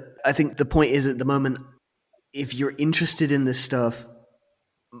 But I think the point is, at the moment, if you're interested in this stuff,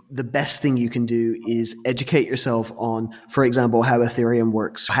 the best thing you can do is educate yourself on, for example, how Ethereum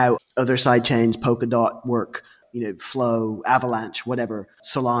works, how other side chains, Polkadot, work, Flow, Avalanche, whatever,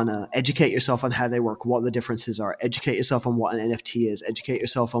 Solana. Educate yourself on how they work, what the differences are. Educate yourself on what an NFT is. Educate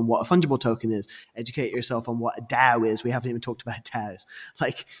yourself on what a fungible token is. Educate yourself on what a DAO is. We haven't even talked about DAOs.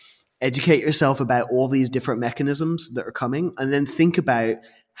 Educate yourself about all these different mechanisms that are coming, and then think about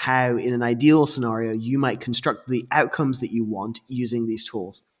how, in an ideal scenario, you might construct the outcomes that you want using these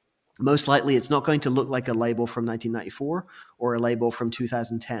tools. Most likely, it's not going to look like a label from 1994 or a label from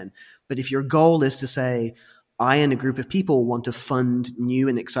 2010. But if your goal is to say, I and a group of people want to fund new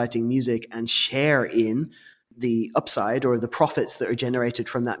and exciting music and share in the upside or the profits that are generated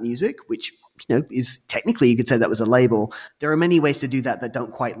from that music, which is technically, you could say that was a label. There are many ways to do that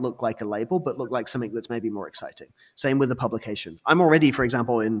don't quite look like a label, but look like something that's maybe more exciting. Same with the publication. I'm already, for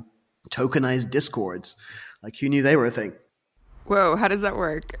example, in tokenized discords. Who knew they were a thing? Whoa, how does that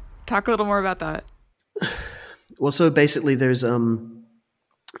work? Talk a little more about that. Well, so basically there's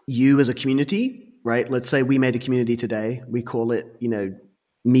you as a community, right? Let's say we made a community today. We call it,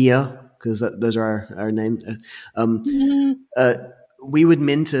 Mia, because those are our name. We would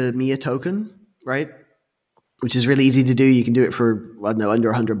mint a Mia token, right? Which is really easy to do. You can do it for, I don't know,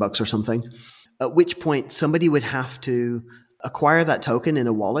 under $100 or something. At which point somebody would have to acquire that token in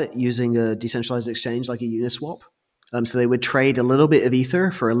a wallet using a decentralized exchange like a Uniswap. So they would trade a little bit of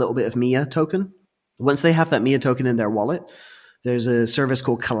Ether for a little bit of Mia token. Once they have that Mia token in their wallet, there's a service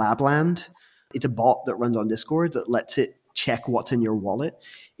called Collabland. It's a bot that runs on Discord that lets it check what's in your wallet.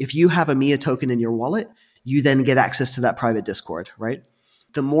 If you have a Mia token in your wallet, you then get access to that private Discord, right?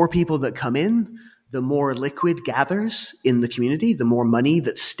 The more people that come in, the more liquid gathers in the community, the more money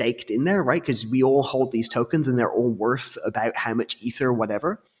that's staked in there, right? Because we all hold these tokens and they're all worth about how much Ether,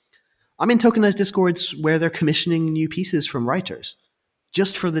 whatever. I'm in tokenized Discords where they're commissioning new pieces from writers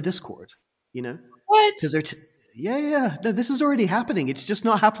just for the Discord, What? Because they're yeah. No, this is already happening. It's just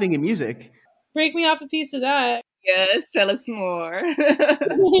not happening in music. Break me off a piece of that. Yes, tell us more.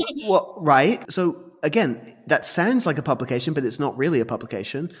 Well, right. So again, that sounds like a publication, but it's not really a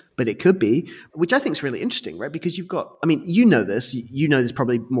publication, but it could be, which I think is really interesting, right? Because you've got, you know this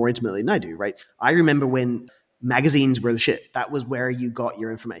probably more intimately than I do, right? I remember when magazines were the shit. That was where you got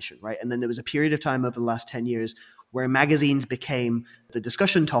your information, right? And then there was a period of time over the last 10 years where magazines became the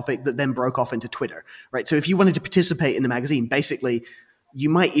discussion topic that then broke off into Twitter, right? So if you wanted to participate in a magazine, basically, you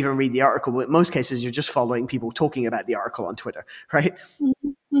might even read the article, but in most cases, you're just following people talking about the article on Twitter, right?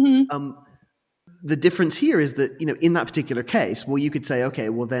 Mm-hmm. The difference here is that, in that particular case, well, you could say, okay,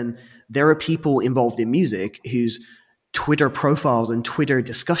 well, then there are people involved in music whose Twitter profiles and Twitter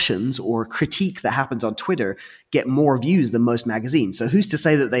discussions or critique that happens on Twitter get more views than most magazines. So who's to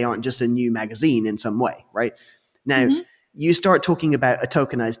say that they aren't just a new magazine in some way, right? Now, you start talking about a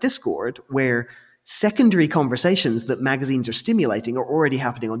tokenized Discord where secondary conversations that magazines are stimulating are already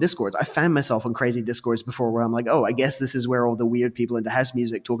happening on Discords. I found myself on crazy Discords before where I'm like, oh, I guess this is where all the weird people into house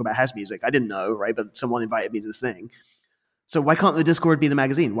music talk about house music. I didn't know, right? But someone invited me to this thing. So why can't the Discord be the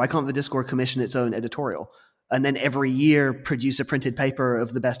magazine? Why can't the Discord commission its own editorial? And then every year produce a printed paper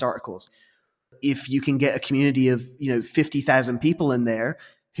of the best articles. If you can get a community of 50,000 people in there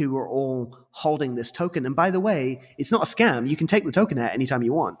who are all holding this token, and by the way, it's not a scam. You can take the token out anytime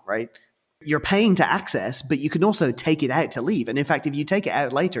you want, right? You're paying to access, but you can also take it out to leave. And in fact, if you take it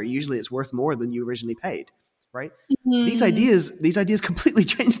out later, usually it's worth more than you originally paid, right? Mm-hmm. These ideas completely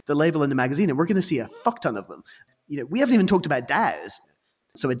changed the label in the magazine, and we're going to see a fuck ton of them. We haven't even talked about DAOs.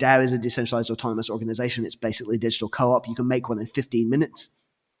 So a DAO is a decentralized autonomous organization. It's basically a digital co-op. You can make one in 15 minutes.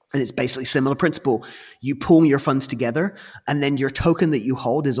 And it's basically similar principle. You pool your funds together, and then your token that you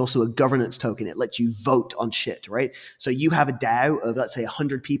hold is also a governance token. It lets you vote on shit, right? So you have a DAO of, let's say,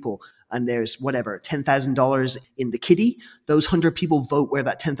 100 people, and there's whatever, $10,000 in the kitty, those 100 people vote where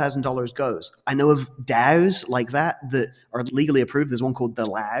that $10,000 goes. I know of DAOs like that are legally approved. There's one called the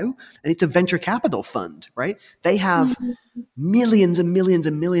LAO, and it's a venture capital fund, right? They have millions and millions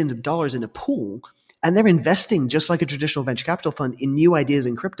and millions of dollars in a pool, and they're investing just like a traditional venture capital fund in new ideas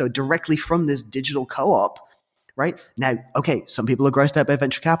in crypto directly from this digital co-op. Right? Now, okay, some people are grossed out by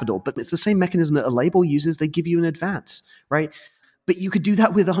venture capital, but it's the same mechanism that a label uses. They give you an advance, right? But you could do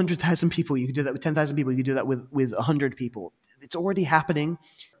that with 100,000 people. You could do that with 10,000 people. You could do that with 100 people. It's already happening.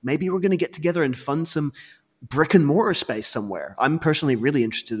 Maybe we're going to get together and fund some brick and mortar space somewhere. I'm personally really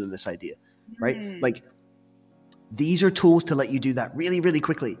interested in this idea, right? Like, these are tools to let you do that really, really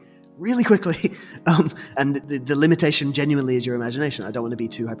quickly. Really quickly. And the limitation genuinely is your imagination. I don't want to be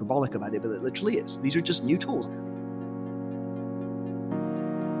too hyperbolic about it, but it literally is. These are just new tools.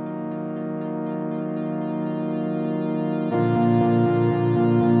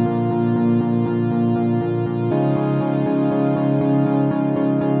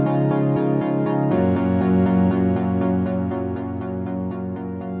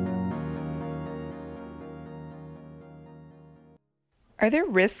 Are there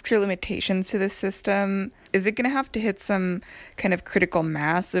risks or limitations to this system? Is it going to have to hit some kind of critical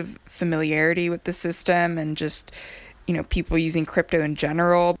mass of familiarity with the system and just, people using crypto in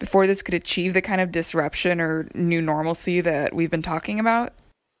general before this could achieve the kind of disruption or new normalcy that we've been talking about?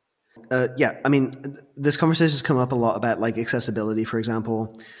 Yeah, I mean, this conversation has come up a lot about like accessibility, for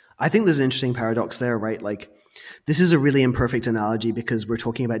example. I think there's an interesting paradox there, right? Like, this is a really imperfect analogy because we're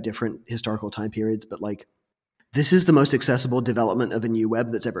talking about different historical time periods, but like, this is the most accessible development of a new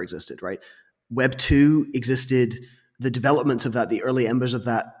web that's ever existed, right? Web 2 existed, the developments of that, the early embers of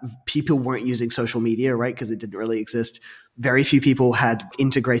that, people weren't using social media, right? Because it didn't really exist. Very few people had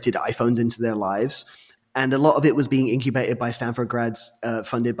integrated iPhones into their lives. And a lot of it was being incubated by Stanford grads,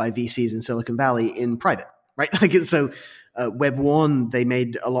 funded by VCs in Silicon Valley in private, right? Like, so Web 1, they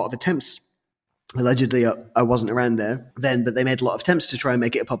made a lot of attempts. Allegedly, I wasn't around there then, but they made a lot of attempts to try and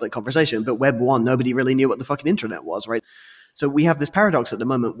make it a public conversation. But Web 1, nobody really knew what the fucking internet was, right? So we have this paradox at the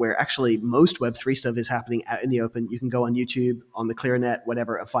moment where actually most Web 3 stuff is happening out in the open. You can go on YouTube, on the ClearNet,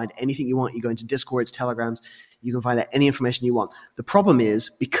 whatever, and find anything you want. You go into Discords, Telegrams, you can find out any information you want. The problem is,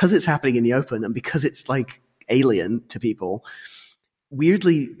 because it's happening in the open and because it's like alien to people,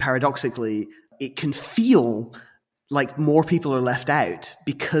 weirdly, paradoxically, it can feel like more people are left out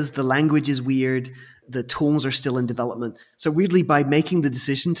because the language is weird, the tools are still in development. So weirdly, by making the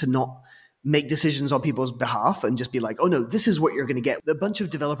decision to not make decisions on people's behalf and just be like, oh no, this is what you're going to get, a bunch of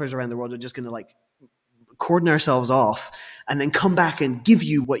developers around the world are just going to like cordon ourselves off and then come back and give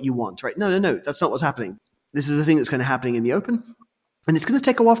you what you want, right? No, that's not what's happening. This is the thing that's going to happen in the open, and it's going to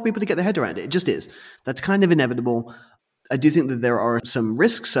take a while for people to get their head around it. It just is. That's kind of inevitable. I do think that there are some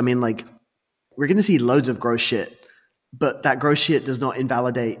risks. I mean, like, we're going to see loads of gross shit, but that gross shit does not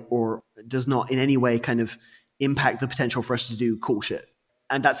invalidate or does not in any way kind of impact the potential for us to do cool shit.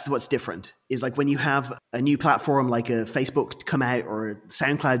 And that's what's different, is like when you have a new platform like a Facebook come out or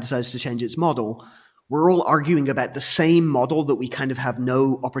SoundCloud decides to change its model, we're all arguing about the same model that we kind of have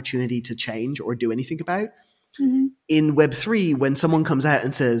no opportunity to change or do anything about. Mm-hmm. In Web3, when someone comes out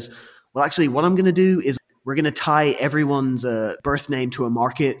and says, well, actually, what I'm going to do is we're going to tie everyone's birth name to a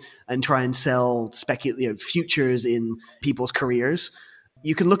market and try and sell futures in people's careers.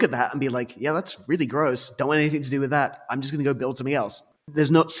 You can look at that and be like, yeah, that's really gross. Don't want anything to do with that. I'm just going to go build something else.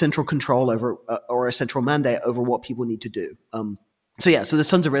 There's not central control over or a central mandate over what people need to do. So there's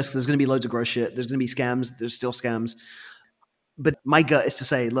tons of risks. There's going to be loads of gross shit. There's going to be scams. There's still scams. But my gut is to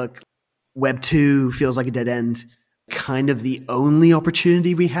say, look, Web 2 feels like a dead end. Kind of the only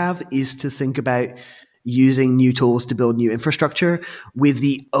opportunity we have is to think about using new tools to build new infrastructure, with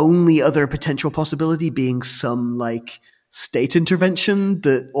the only other potential possibility being some like state intervention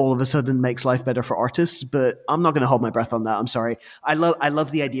that all of a sudden makes life better for artists. But I'm not going to hold my breath on that. I'm sorry. I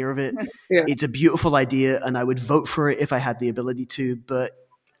love the idea of it. Yeah. It's a beautiful idea and I would vote for it if I had the ability to, but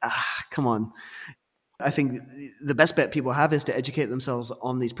come on. I think the best bet people have is to educate themselves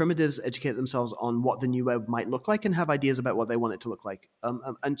on these primitives, educate themselves on what the new web might look like, and have ideas about what they want it to look like,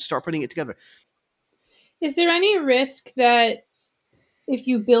 and start putting it together. Is there any risk that if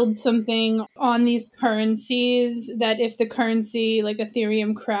you build something on these currencies, that if the currency like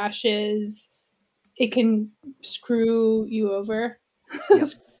Ethereum crashes, it can screw you over?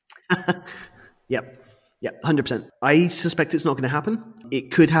 Yes. Yep, 100%. I suspect it's not going to happen.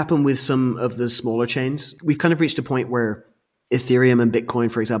 It could happen with some of the smaller chains. We've kind of reached a point where Ethereum and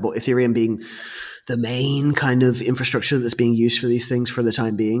Bitcoin, for example, Ethereum being the main kind of infrastructure that's being used for these things for the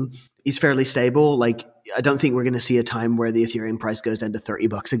time being, is fairly stable. Like, I don't think we're going to see a time where the Ethereum price goes down to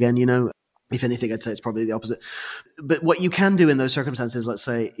 $30 again, you know? If anything, I'd say it's probably the opposite. But what you can do in those circumstances, let's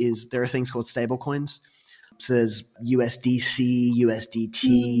say, is there are things called stable coins. So there's USDC,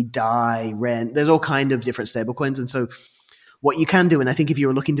 USDT, DAI, REN. There's all kind of different stable coins. And so what you can do, and I think if you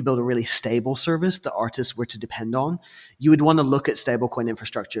were looking to build a really stable service that artists were to depend on, you would want to look at stablecoin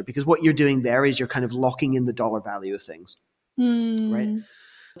infrastructure, because what you're doing there is you're kind of locking in the dollar value of things, right?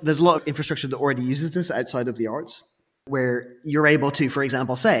 There's a lot of infrastructure that already uses this outside of the arts, where you're able to, for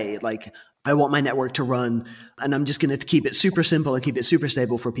example, say, like, I want my network to run, and I'm just going to keep it super simple and keep it super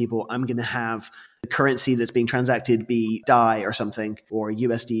stable for people. I'm going to have the currency that's being transacted be DAI or something, or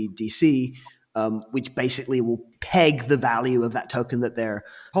USDC, which basically will peg the value of that token that they're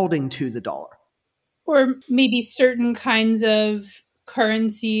holding to the dollar. Or maybe certain kinds of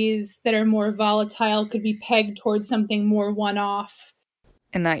currencies that are more volatile could be pegged towards something more one-off.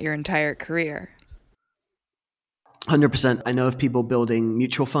 And not your entire career. 100%. I know of people building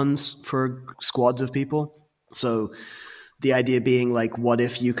mutual funds for squads of people. So the idea being, like, what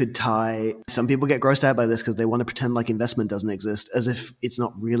if you could tie, some people get grossed out by this because they want to pretend like investment doesn't exist, as if it's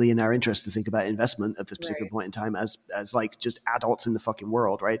not really in our interest to think about investment at this particular point in time as like just adults in the fucking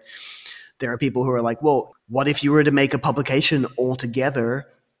world, right? There are people who are like, well, what if you were to make a publication all together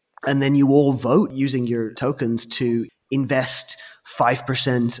and then you all vote using your tokens to invest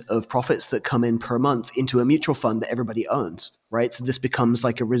 5% of profits that come in per month into a mutual fund that everybody owns, right? So this becomes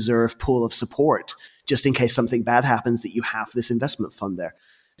like a reserve pool of support, just in case something bad happens, that you have this investment fund there.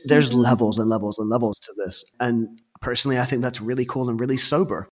 There's levels and levels and levels to this. And personally, I think that's really cool and really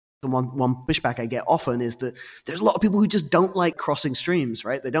sober. The one pushback I get often is that there's a lot of people who just don't like crossing streams,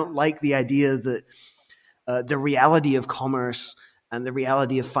 right? They don't like the idea that the reality of commerce and the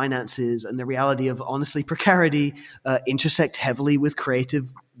reality of finances and the reality of, honestly, precarity intersect heavily with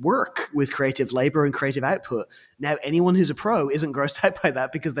creative work, with creative labor and creative output. Now, anyone who's a pro isn't grossed out by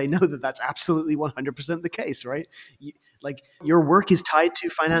that, because they know that that's absolutely 100% the case, right? Like, your work is tied to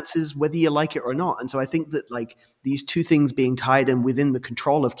finances whether you like it or not. And so I think that, like, these two things being tied and within the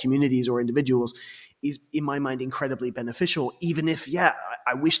control of communities or individuals is, in my mind, incredibly beneficial, even if,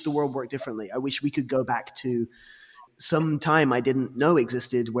 I wish the world worked differently. I wish we could go back to some time I didn't know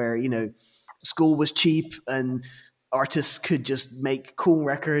existed, where, you know, school was cheap and artists could just make cool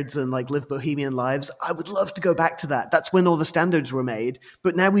records and, like, live bohemian lives. I would love to go back to that. That's when all the standards were made.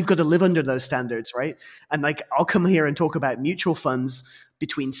 But now we've got to live under those standards, right? And, like, I'll come here and talk about mutual funds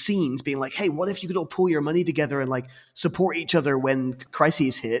between scenes, being like, hey, what if you could all pool your money together and, like, support each other when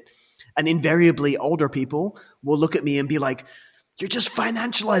crises hit? And invariably, older people will look at me and be like, you're just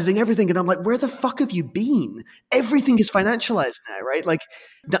financializing everything. And I'm like, where the fuck have you been? Everything is financialized now, right? Like,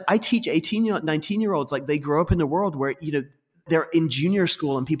 I teach 18, 19-year-olds, like, they grow up in a world where, you know, they're in junior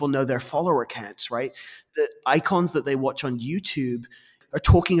school and people know their follower counts, right? The icons that they watch on YouTube are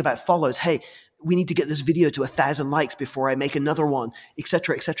talking about follows. Hey, we need to get this video to 1,000 likes before I make another one, et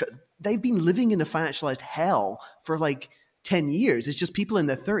cetera, et cetera. They've been living in a financialized hell for, like, 10 years. It's just people in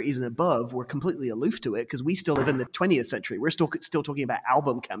their 30s and above were completely aloof to it, because we still live in the 20th century. We're still talking about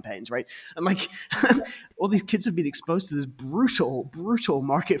album campaigns, right? And, like, all these kids have been exposed to this brutal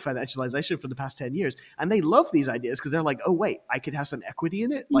market financialization for the past 10 years. And they love these ideas because they're like, oh, wait, I could have some equity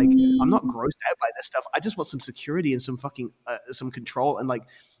in it. Like, I'm not grossed out by this stuff. I just want some security and some fucking, some control and, like,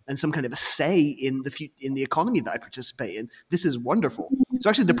 and some kind of a say in the economy that I participate in. This is wonderful. So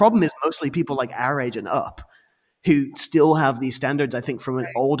actually the problem is mostly people like our age and up, who still have these standards, I think, from an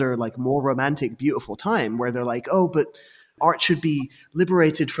older, like, more romantic, beautiful time, where they're like, oh, but art should be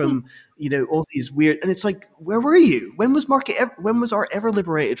liberated from, you know, all these weird, and it's like, where were you? When was art ever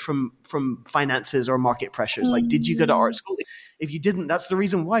liberated from finances or market pressures? Like, did you go to art school? If you didn't, that's the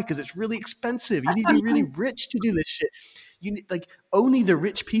reason why, because it's really expensive. You need to be really rich to do this shit. You need, like, only the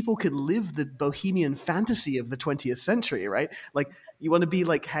rich people could live the bohemian fantasy of the 20th century, right? Like, you want to be,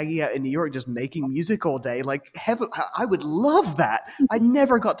 like, hanging out in New York just making music all day. Like, heaven, I would love that. I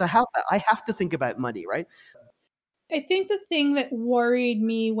never got to have that. I have to think about money, right? I think the thing that worried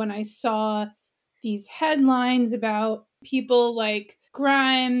me when I saw these headlines about people like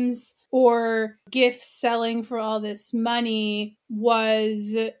Grimes or gifts selling for all this money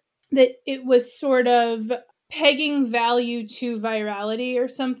was that it was sort of pegging value to virality or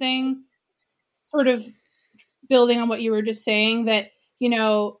something, sort of building on what you were just saying, that, you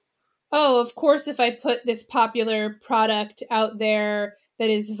know, oh, of course, if I put this popular product out there that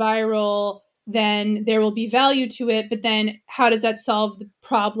is viral, then there will be value to it. But then how does that solve the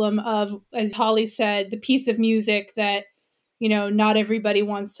problem of, as Holly said, the piece of music that, not everybody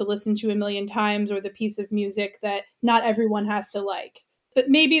wants to listen to a million times, or the piece of music that not everyone has to like. But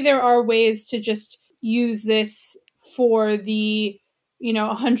maybe there are ways to just use this for the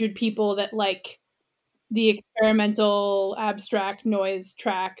 100 people that like the experimental abstract noise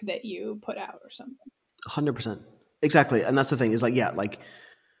track that you put out or something. 100%. Exactly. And that's the thing is like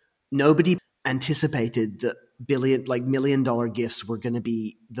nobody anticipated that $1 million gifts were going to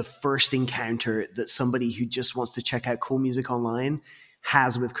be the first encounter that somebody who just wants to check out cool music online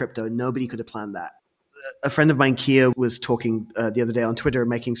has with crypto. Nobody could have planned that. A friend of mine, Kia, was talking the other day on Twitter,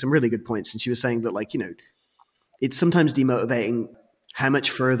 making some really good points. And she was saying that, it's sometimes demotivating how much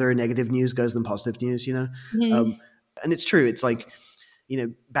further negative news goes than positive news, Mm-hmm. And it's true. It's like,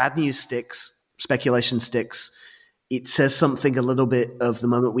 bad news sticks, speculation sticks. It says something a little bit of the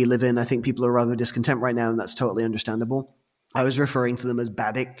moment we live in. I think people are rather discontent right now, and that's totally understandable. I was referring to them as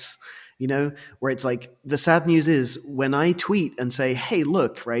baddicts, where it's like the sad news is when I tweet and say, hey,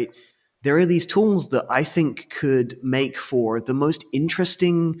 look, right, there are these tools that I think could make for the most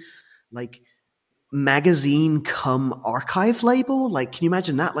interesting, like, magazine come archive label. Like, can you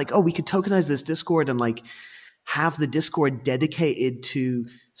imagine that? Like, oh, we could tokenize this Discord and like have the Discord dedicated to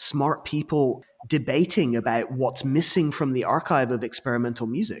smart people debating about what's missing from the archive of experimental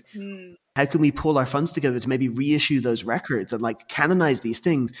music. How can we pull our funds together to maybe reissue those records and like canonize these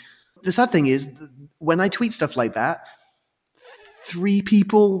things? The sad thing is when I tweet stuff like that, 3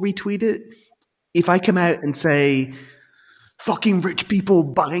 people retweet it. If I come out and say, fucking rich people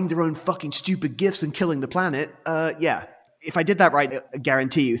buying their own fucking stupid gifts and killing the planet, yeah. If I did that right, I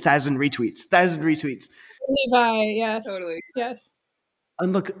guarantee you, 1,000 retweets. Levi, yes. Totally. Yes.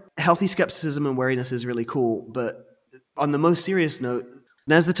 And look, healthy skepticism and wariness is really cool, but on the most serious note,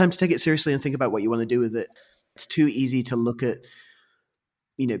 now's the time to take it seriously and think about what you want to do with it. It's too easy to look at,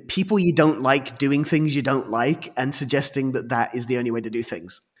 people you don't like doing things you don't like and suggesting that that is the only way to do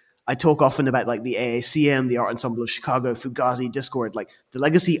things. I talk often about like the AACM, the Art Ensemble of Chicago, Fugazi, Discord. Like the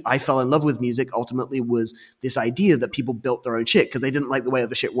legacy I fell in love with music ultimately was this idea that people built their own shit because they didn't like the way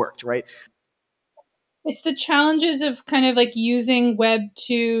other shit worked, right? It's the challenges of kind of like using Web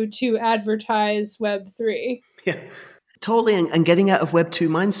 2 to advertise Web 3. Yeah, totally. And getting out of Web 2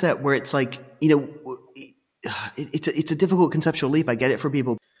 mindset where it's like, it's a difficult conceptual leap. I get it for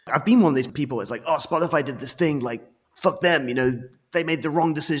people. I've been one of these people. It's like, oh, Spotify did this thing. Like, fuck them. They made the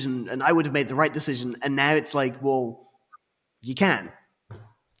wrong decision and I would have made the right decision. And now it's like, well, you can.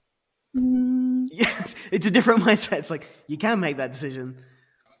 Yes, it's a different mindset. It's like, you can make that decision.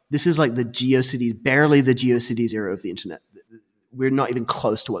 This is like the GeoCities, barely the GeoCities era of the internet. We're not even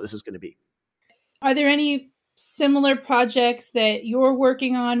close to what this is going to be. Are there any similar projects that you're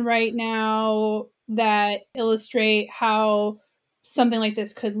working on right now that illustrate how something like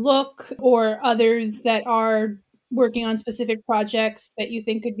this could look, or others that are working on specific projects that you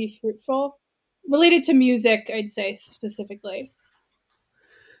think could be fruitful? Related to music, I'd say specifically.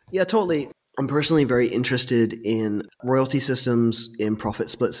 Yeah, totally. I'm personally very interested in royalty systems, in profit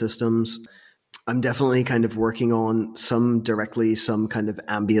split systems. I'm definitely kind of working on some directly, some kind of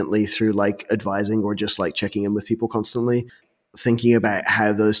ambiently through like advising or just like checking in with people constantly, thinking about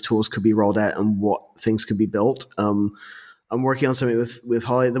how those tools could be rolled out and what things could be built. I'm working on something with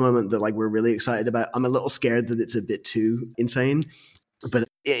Holly at the moment that like we're really excited about. I'm a little scared that it's a bit too insane, but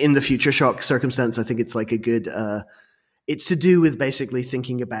in the future shock circumstance, I think it's like a good. It's to do with basically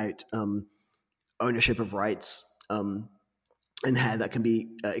thinking about ownership of rights and how that can be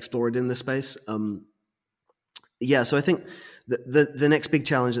explored in this space. So I think the next big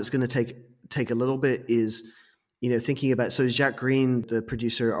challenge that's going to take a little bit is thinking about. So Jacques Green, the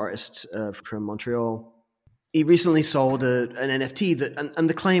producer artist from Montreal, he recently sold an NFT that, and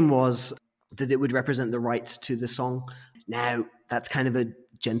the claim was that it would represent the rights to the song. Now that's kind of a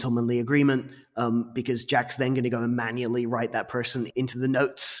gentlemanly agreement because Jack's then going to go and manually write that person into the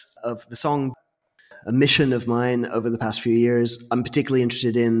notes of the song. A mission of mine over the past few years, I'm particularly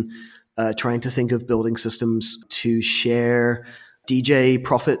interested in trying to think of building systems to share DJ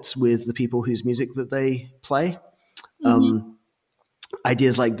profits with the people whose music that they play.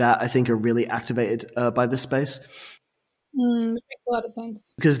 Ideas like that, I think, are really activated by this space. That makes a lot of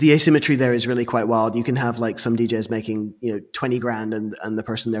sense. Because the asymmetry there is really quite wild. You can have like some DJs making 20 grand and the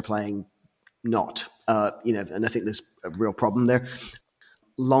person they're playing not. And I think there's a real problem there.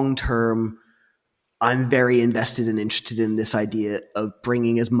 Long term, I'm very invested and interested in this idea of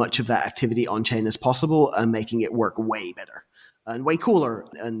bringing as much of that activity on chain as possible and making it work way better and way cooler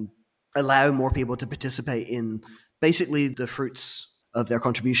and allow more people to participate in basically the fruits of their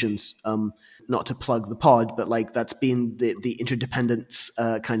contributions. Not to plug the pod, but like that's been the interdependence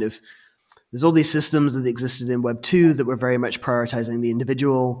kind of there's all these systems that existed in Web 2 that were very much prioritizing the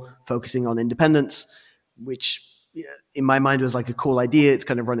individual, focusing on independence, which in my mind was like a cool idea. It's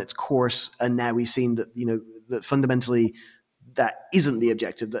kind of run its course. And now we've seen that, that fundamentally that isn't the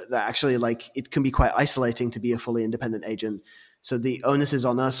objective, that actually like it can be quite isolating to be a fully independent agent. So the onus is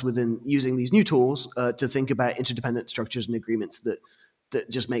on us within using these new tools to think about interdependent structures and agreements that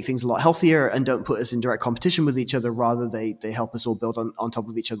just make things a lot healthier and don't put us in direct competition with each other. Rather, they help us all build on top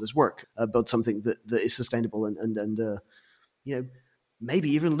of each other's work, build something that is sustainable and maybe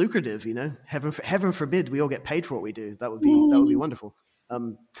even lucrative. Heaven forbid we all get paid for what we do. That would be wonderful.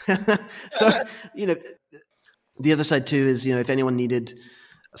 So the other side too is if anyone needed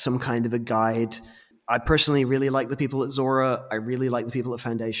some kind of a guide. I personally really like the people at Zora. I really like the people at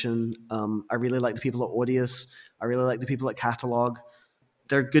Foundation. I really like the people at Audius. I really like the people at Catalog.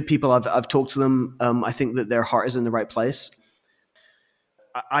 They're good people. I've talked to them. I think that their heart is in the right place.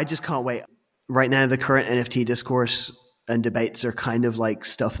 I just can't wait. Right now, the current NFT discourse and debates are kind of like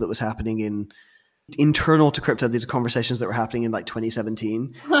stuff that was happening in internal to crypto. These are conversations that were happening in like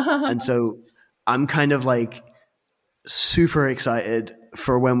 2017. And so I'm kind of like super excited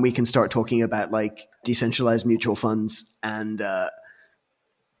for when we can start talking about like decentralized mutual funds, and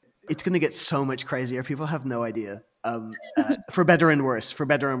it's going to get so much crazier. People have no idea, for better and worse.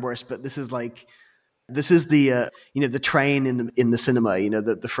 But this is the the train in the cinema.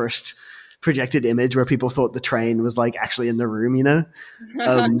 The first projected image where people thought the train was like actually in the room.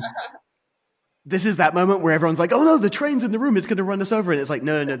 This is that moment where everyone's like, oh no, the train's in the room, it's going to run us over. And it's like,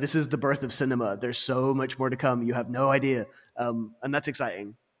 no, this is the birth of cinema. There's so much more to come. You have no idea. And that's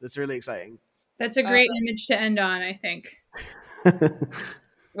exciting. That's really exciting. That's a great image to end on, I think.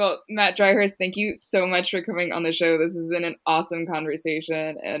 Well, Matt Dryhurst, thank you so much for coming on the show. This has been an awesome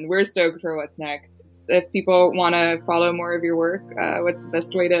conversation, and we're stoked for what's next. If people want to follow more of your work, what's the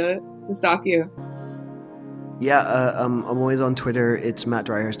best way to stalk you? Yeah, I'm always on Twitter. It's Matt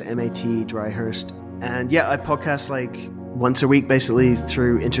Dryhurst, M-A-T Dryhurst. And yeah, I podcast like once a week, basically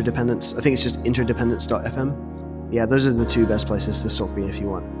through Interdependence. I think it's just interdependence.fm. Yeah, those are the two best places to stalk me if you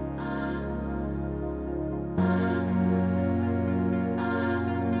want.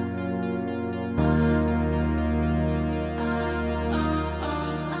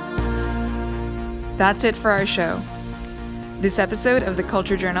 That's it for our show. This episode of The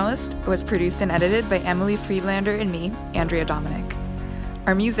Culture Journalist was produced and edited by Emily Friedlander and me, Andrea Dominic.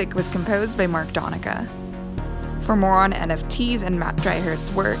 Our music was composed by Mark Donica. For more on NFTs and Matt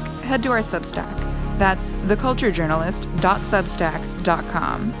Dryhurst's work, head to our Substack. That's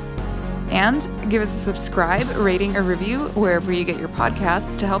theculturejournalist.substack.com. And give us a subscribe, rating, or review wherever you get your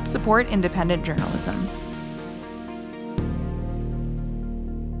podcasts to help support independent journalism.